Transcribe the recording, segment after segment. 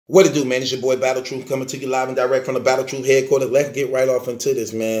What it do, man? It's your boy Battle Truth coming to you live and direct from the Battle Truth headquarters. Let's get right off into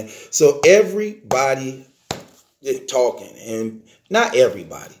this, man. So everybody is talking, and not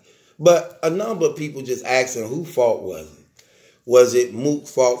everybody, but a number of people just asking whose fault was it? Was it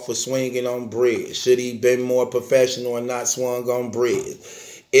Mook's fault for swinging on Bridge? Should he been more professional and not swung on Bridge?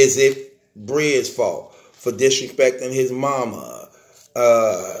 Is it Bridge's fault for disrespecting his mama,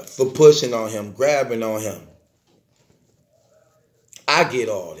 for pushing on him, grabbing on him? I get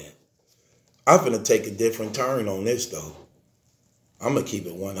all that. I'm finna take a different turn on this, though. I'm going to keep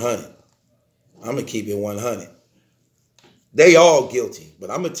it 100. I'm going to keep it 100. They all guilty,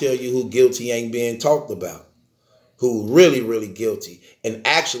 but I'm going to tell you who guilty ain't being talked about. Who really, really guilty and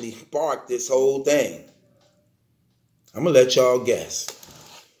actually sparked this whole thing. I'm going to let y'all guess.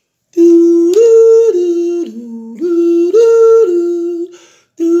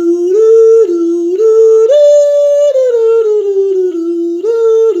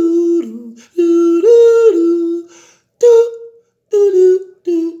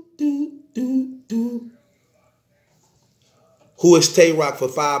 Who is Tay Roc for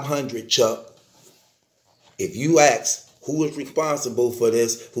 500, Chuck? If you ask who is responsible for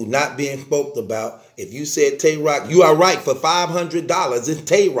this, who not being spoke about, if you said Tay Roc, you are right for $500. It's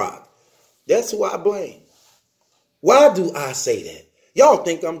Tay Roc. That's who I blame. Why do I say that? Y'all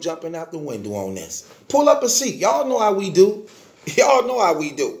think I'm jumping out the window on this. Pull up a seat. Y'all know how we do. Y'all know how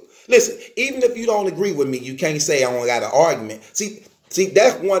we do. Listen, even if you don't agree with me, you can't say I don't got an argument. See,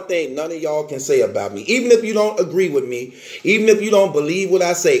 that's one thing none of y'all can say about me. Even if you don't agree with me, even if you don't believe what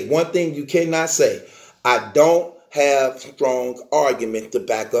I say, one thing you cannot say, I don't have strong argument to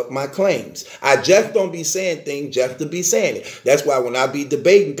back up my claims. I just don't be saying things just to be saying it. That's why when I be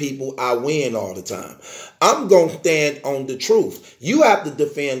debating people, I win all the time. I'm going to stand on the truth. You have to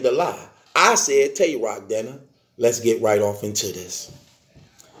defend the lie. I said Tay Roc, Denner. Let's get right off into this.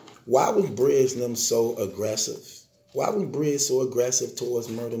 Why was Bridge and them so aggressive? Why was Bridge so aggressive towards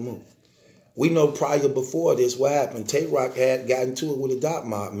Murder Mook? We know prior before this what happened. Tay Roc had gotten into it with a Dot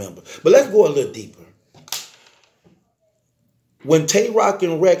Mob member. But let's go a little deeper. When Tay Roc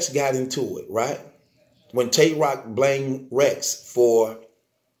and Rex got into it, right? When Tay Roc blamed Rex for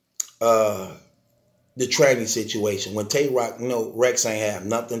the tranny situation, when Tay Roc, no, Rex ain't have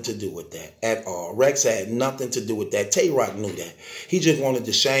nothing to do with that at all. Rex had nothing to do with that. Tay Roc knew that. He just wanted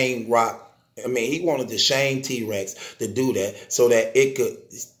to shame Rock. I mean, he wanted to shame T-Rex to do that so that it could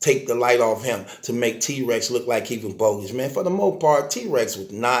take the light off him to make T-Rex look like he was bogus. Man, for the most part, T-Rex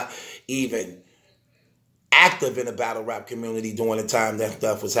was not even active in the battle rap community during the time that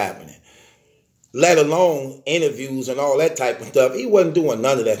stuff was happening. Let alone interviews and all that type of stuff. He wasn't doing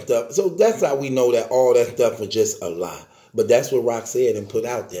none of that stuff. So that's how we know that all that stuff was just a lie. But that's what Roc said and put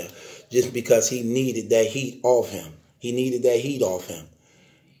out there. Just because he needed that heat off him. He needed that heat off him.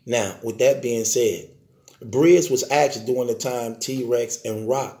 Now, with that being said, Bridge was actually during the time T-Rex and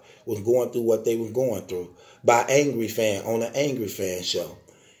Roc was going through what they were going through by Angry Fan on the Angry Fan show.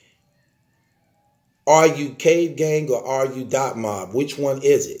 Are you Cave Gang or are you Dot Mob? Which one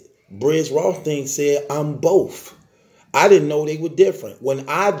is it? Bridge Rothstein said, I'm both. I didn't know they were different. When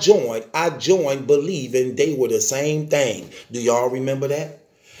I joined believing they were the same thing. Do y'all remember that?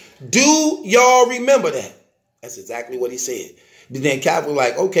 Do y'all remember that? That's exactly what he said. But then Cap was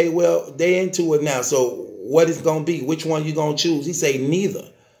like, okay, well, they into it now. So what is going to be? Which one you going to choose? He say neither.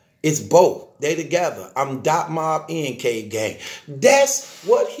 It's both. They together. I'm Dot Mob and Cave Gang. That's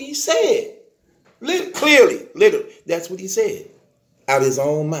what he said. Clearly, literally, that's what he said. Out his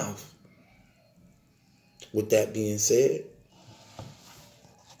own mouth. With that being said,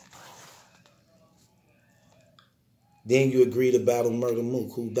 then you agree to battle Murder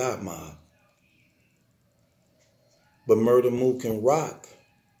Mook, who Dot Mob. But Murder Mook and Roc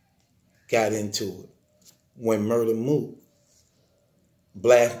got into it when Murder Mook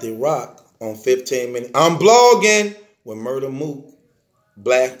blasted Roc on 15 minutes. I'm blogging when Murder Mook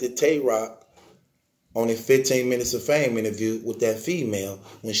blasted Tay Roc on a 15 Minutes of Fame interview with that female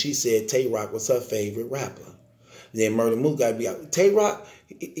when she said Tay Roc was her favorite rapper. Then Murder Mook got to be out. Tay Roc,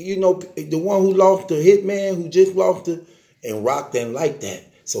 you know, the one who lost the Hitman, who just lost the, and Roc didn't like that.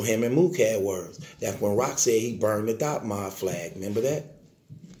 So him and Mook had words. That's when Roc said he burned the Dot Mob flag. Remember that?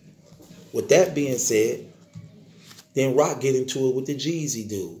 With that being said, then Roc get into it with the Jeezy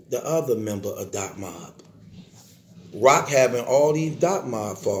dude, the other member of Dot Mob. Roc having all these Dot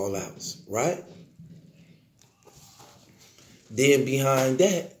Mob fallouts, right? Then behind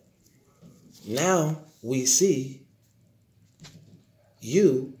that, now we see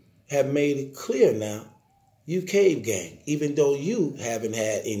you have made it clear now, you Cave Gang, even though you haven't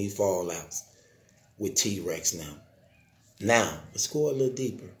had any fallouts with T-Rex now. Now, let's go a little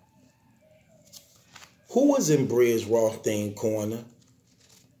deeper. Who was in Briz Rothstein corner,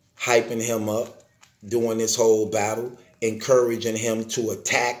 hyping him up, doing this whole battle, encouraging him to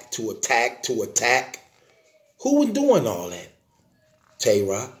attack, to attack, to attack? Who was doing all that? Tay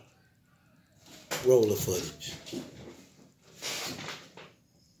Roc. Roll the footage.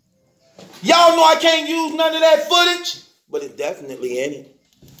 Y'all know I can't use none of that footage, but it's definitely in it.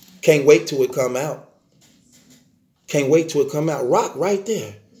 Can't wait till it come out. Can't wait till it come out. Roc right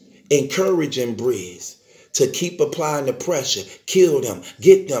there, encouraging Briz to keep applying the pressure, kill them,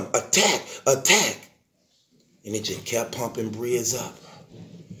 get them, attack, attack. And it just kept pumping Briz up,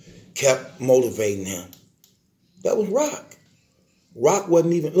 kept motivating him. That was Roc. Roc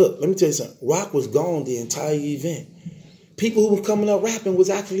wasn't even, look, let me tell you something. Roc was gone the entire event. People who were coming up rapping was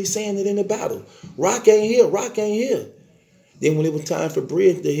actually saying it in the battle. Roc ain't here, Roc ain't here. Then when it was time for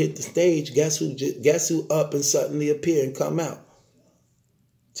Briz to hit the stage, guess who up and suddenly appear and come out?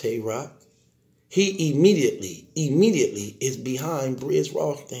 Tay Roc. He immediately is behind Briz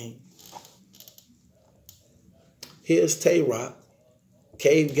Rothstein. Here's Tay Roc,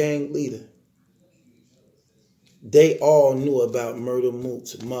 Cave Gang leader. They all knew about Murder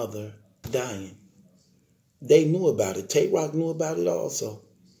Mook's mother dying. They knew about it. Tay Roc knew about it also.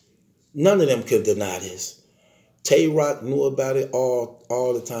 None of them could deny this. Tay Roc knew about it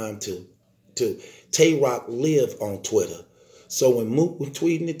all the time too. Tay Roc lived on Twitter. So when Mook was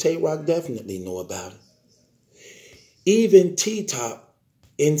tweeting it, Tay Roc definitely knew about it. Even T-Top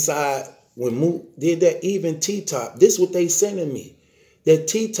inside, when Mook did that, even T-Top, this is what they sending me, that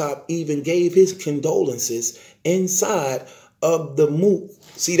T-Top even gave his condolences inside of the Mook.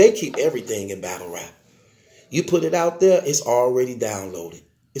 See, they keep everything in battle rap. You put it out there, it's already downloaded.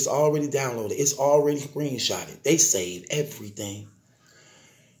 It's already downloaded. It's already screenshotted. They saved everything.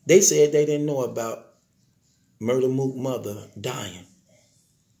 They said they didn't know about Murder Mook mother dying,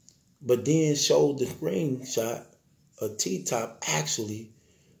 but then showed the screenshot of T-Top actually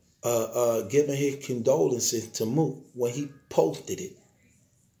giving his condolences to Mook when he posted it,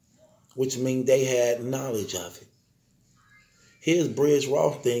 which means they had knowledge of it. Here's Briz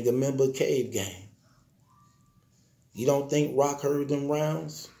Rothstein, a member of Cave Gang. You don't think Roc heard them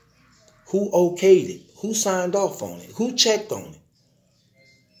rounds? Who okayed it? Who signed off on it? Who checked on it?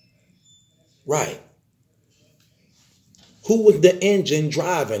 Right. Who was the engine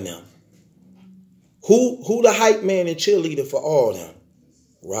driving them? Who the hype man and cheerleader for all them?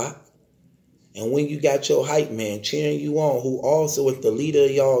 Roc. And when you got your hype man cheering you on, who also is the leader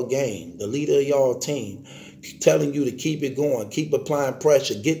of y'all game, the leader of y'all team, telling you to keep it going, keep applying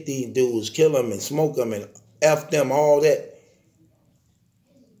pressure, get these dudes, kill them and smoke them and F them, all that.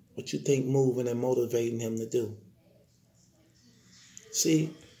 What you think moving and motivating him to do?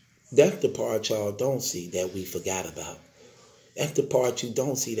 See, that's the part y'all don't see that we forgot about. That's the part you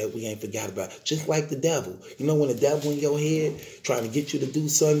don't see that we ain't forgot about. Just like the devil. You know when the devil in your head trying to get you to do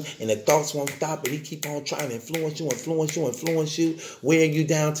something and the thoughts won't stop, but he keep on trying to influence you, wearing you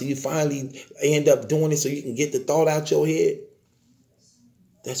down till you finally end up doing it so you can get the thought out your head?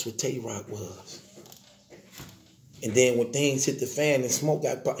 That's what Tay Roc was. And then when things hit the fan and smoke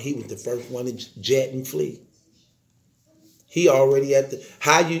got popped, he was the first one to jet and flee. He already at the,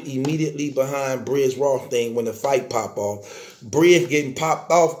 how you immediately behind Briz Rothstein when the fight pop off. Briz getting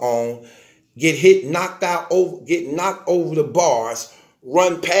popped off on, get hit, knocked over the bars,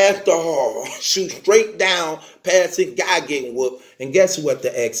 run past the hall, shoot straight down past the guy getting whooped. And guess who at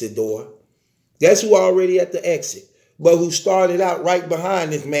the exit door? Guess who already at the exit? But who started out right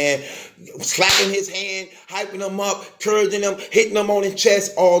behind this man, slapping his hand, hyping him up, encouraging him, hitting him on his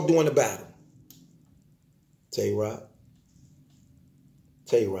chest, all during the battle. Tay Roc.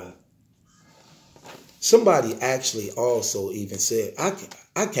 Tay Roc. Somebody actually also even said,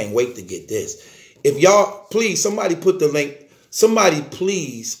 I can't wait to get this. If y'all, please, somebody put the link. Somebody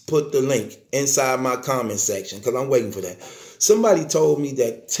please put the link inside my comment section because I'm waiting for that. Somebody told me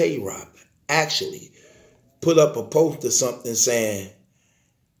that Tay Roc actually put up a post or something saying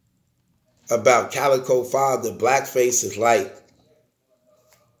about Calico Father, blackface is like,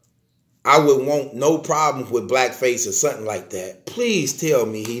 I would want no problems with blackface or something like that. Please tell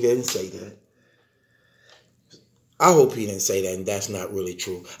me he didn't say that. I hope he didn't say that and that's not really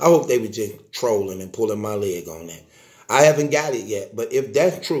true. I hope they were just trolling and pulling my leg on that. I haven't got it yet, but if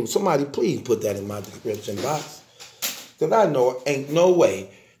that's true, somebody please put that in my description box. Because I know ain't no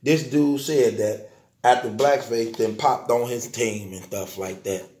way this dude said that after blackface then popped on his team and stuff like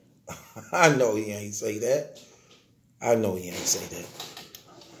that. I know he ain't say that. I know he ain't say that.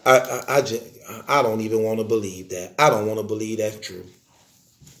 I don't even want to believe that. I don't want to believe that's true.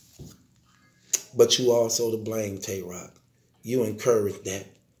 But you also to blame, Tay Roc. You encouraged that.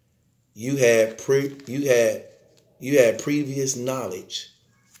 You had previous knowledge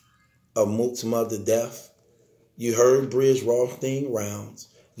of Mook's mother death. You heard Bridge Rothstein rounds.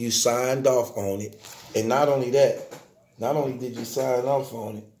 You signed off on it. And not only that, not only did you sign off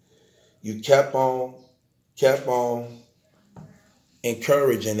on it, you kept on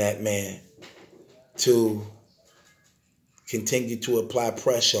encouraging that man to continue to apply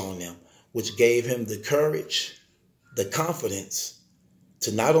pressure on them, which gave him the courage, the confidence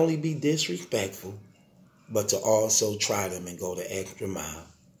to not only be disrespectful, but to also try them and go the extra mile,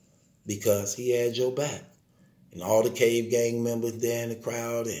 because he had your back. And all the Cave Gang members there in the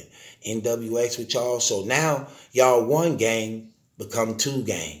crowd and NWX with y'all. So now y'all one gang become two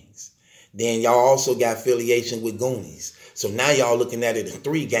gangs. Then y'all also got affiliation with Goonies. So now y'all looking at it as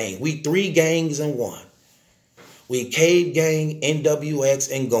three gangs. We three gangs in one. We Cave Gang,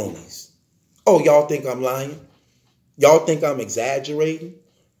 NWX, and Goonies. Oh, y'all think I'm lying? Y'all think I'm exaggerating?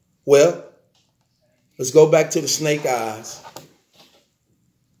 Well, let's go back to the Snake Eyes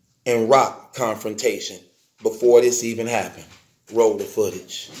and Roc confrontation before this even happened. Roll the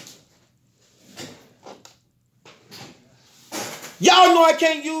footage. Y'all know I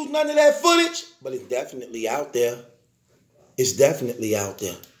can't use none of that footage, but it's definitely out there. It's definitely out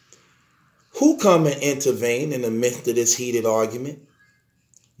there. Who come and intervene in the midst of this heated argument?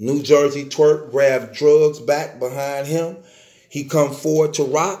 New Jersey twerk grabbed drugs back behind him. He come forward to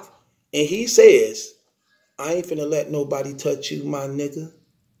Roc and he says, I ain't finna let nobody touch you, my nigga.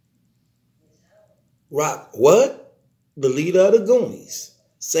 Roc, what? The leader of the Goonies,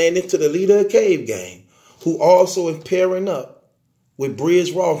 saying it to the leader of Cave Gang, who also is pairing up with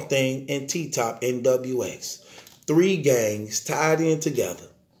Bridge Rothstein and T-Top NWX. Three gangs tied in together.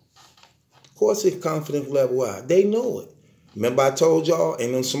 Of course, his confidence level high. They know it. Remember I told y'all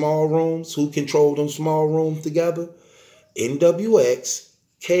in them small rooms, who controlled them small rooms together? NWX,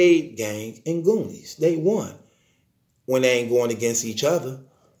 Cave Gang, and Goonies. They won when they ain't going against each other.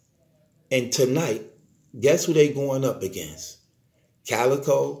 And tonight, guess who they going up against?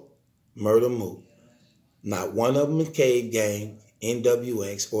 Calico, Murder Mook. Not one of them is Cave Gang,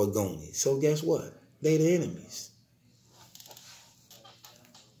 NWX, or Goonies. So guess what? They the enemies.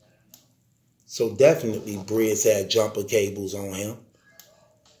 So definitely Bridge had jumper cables on him.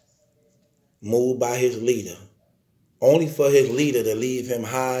 Moved by his leader. Only for his leader to leave him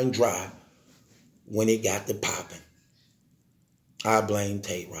high and dry when it got to popping. I blame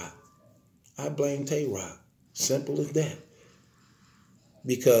Tay Roc. I blame Tay Roc. Simple as that.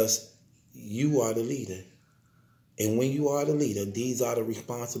 Because you are the leader. And when you are the leader, these are the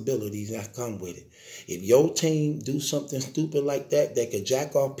responsibilities that come with it. If your team do something stupid like that could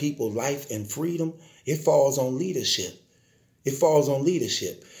jack off people's life and freedom, it falls on leadership. It falls on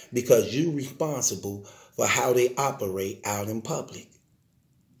leadership because you're responsible for how they operate out in public.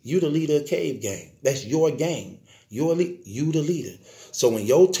 You the leader of Cave Gang. That's your gang. You the leader. So when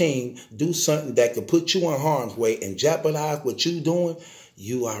your team do something that could put you in harm's way and jeopardize what you doing,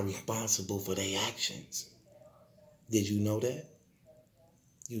 you are responsible for their actions. Did you know that?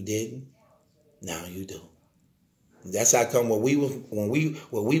 You didn't? Now you do. That's how come when we was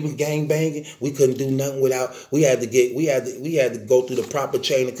gang banging, we couldn't do nothing without. We had to go through the proper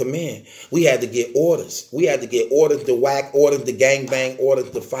chain of command. We had to get orders. We had to get orders to whack, orders to gang bang,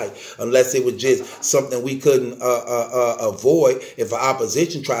 orders to fight. Unless it was just something we couldn't avoid if an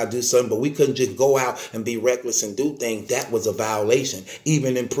opposition tried to do something, but we couldn't just go out and be reckless and do things. That was a violation.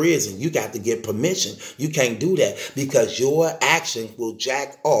 Even in prison, you got to get permission. You can't do that because your actions will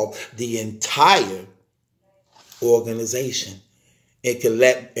jack off the entire organization. It could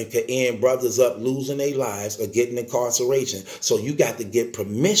end brothers up losing their lives or getting incarceration. So you got to get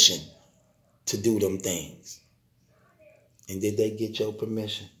permission to do them things. And did they get your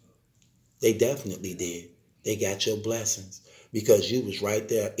permission? They definitely did. They got your blessings because you was right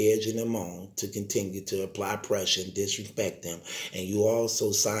there edging them on to continue to apply pressure and disrespect them. And you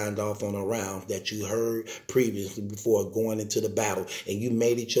also signed off on a round that you heard previously before going into the battle. And you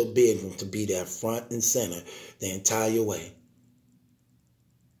made it your business to be there front and center the entire way.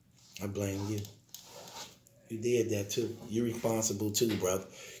 I blame you. You did that too. You're responsible too, brother.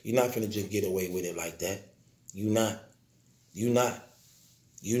 You're not finna just get away with it like that. You not. You not.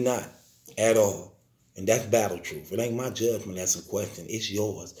 At all. And that's battle truth. It ain't my judgment. That's a question. It's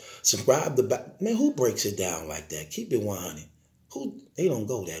yours. Subscribe to man. Who breaks it down like that? Keep it 100. They don't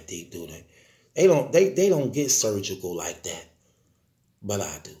go that deep, do they? They don't get surgical like that. But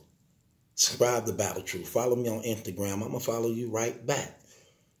I do. Subscribe to Battle Truth. Follow me on Instagram. I'm gonna follow you right back.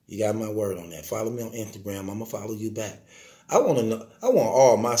 You got my word on that. Follow me on Instagram. I'm gonna follow you back. I want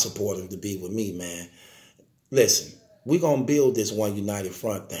all my supporters to be with me, man. Listen. we're going to build this One United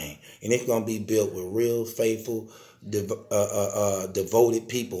Front thing. And it's going to be built with real, faithful, devoted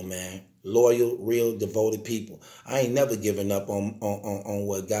people, man. Loyal, real, devoted people. I ain't never given up on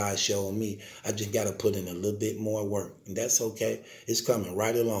what God showed me. I just got to put in a little bit more work. And that's okay. It's coming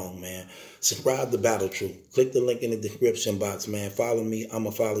right along, man. Subscribe to Battle Truth. Click the link in the description box, man. Follow me. I'm going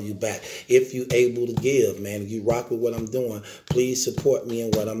to follow you back. If you able to give, man, if you rock with what I'm doing, please support me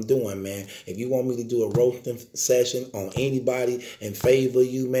in what I'm doing, man. If you want me to do a roasting session on anybody and favor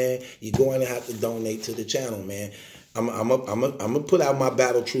you, man, you're going to have to donate to the channel, man. I'm gonna put out my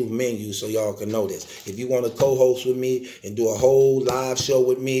Battle Truth menu so y'all can know this. If you want to co-host with me and do a whole live show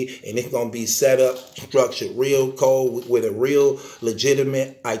with me, and it's gonna be set up, structured, real cold with a real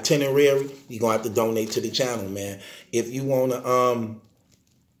legitimate itinerary, you're gonna have to donate to the channel, man. If you wanna,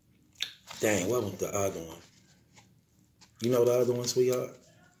 dang, what was the other one? You know the other one, sweetheart?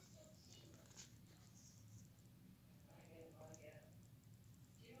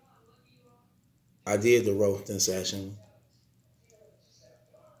 I did the roasting session.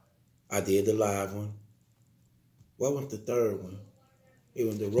 I did the live one. What was the third one? It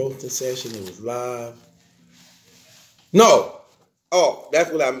was the roasting session. It was live. No. Oh,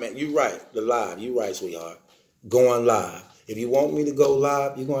 that's what I meant. You're right. The live. You're right, sweetheart. Going live. If you want me to go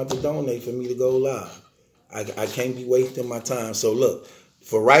live, you're going to have to donate for me to go live. I can't be wasting my time. So look,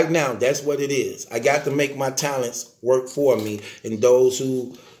 for right now, that's what it is. I got to make my talents work for me. And those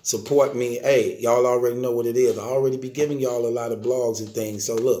who support me, hey, y'all already know what it is. I already be giving y'all a lot of blogs and things.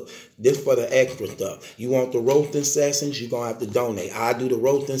 So look, this for the extra stuff. You want the roasting sessions, you're going to have to donate. I do the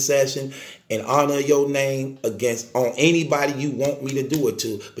roasting session and honor your name on anybody you want me to do it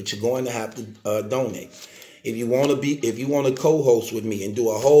to, but you're going to have to donate. If you want to co-host with me and do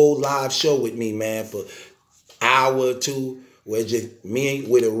a whole live show with me, man, for hour or two, where just me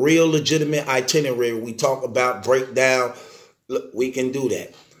with a real legitimate itinerary, we talk about, break down, look, we can do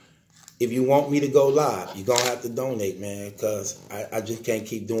that. If you want me to go live, you're going to have to donate, man, because I just can't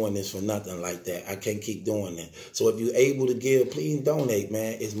keep doing this for nothing like that. I can't keep doing that. So if you're able to give, please donate,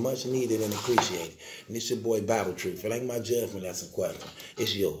 man. It's much needed and appreciated. And it's your boy, Battle Truth. If it ain't my judgment, that's a question.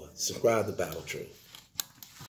 It's yours. Subscribe to Battle Truth.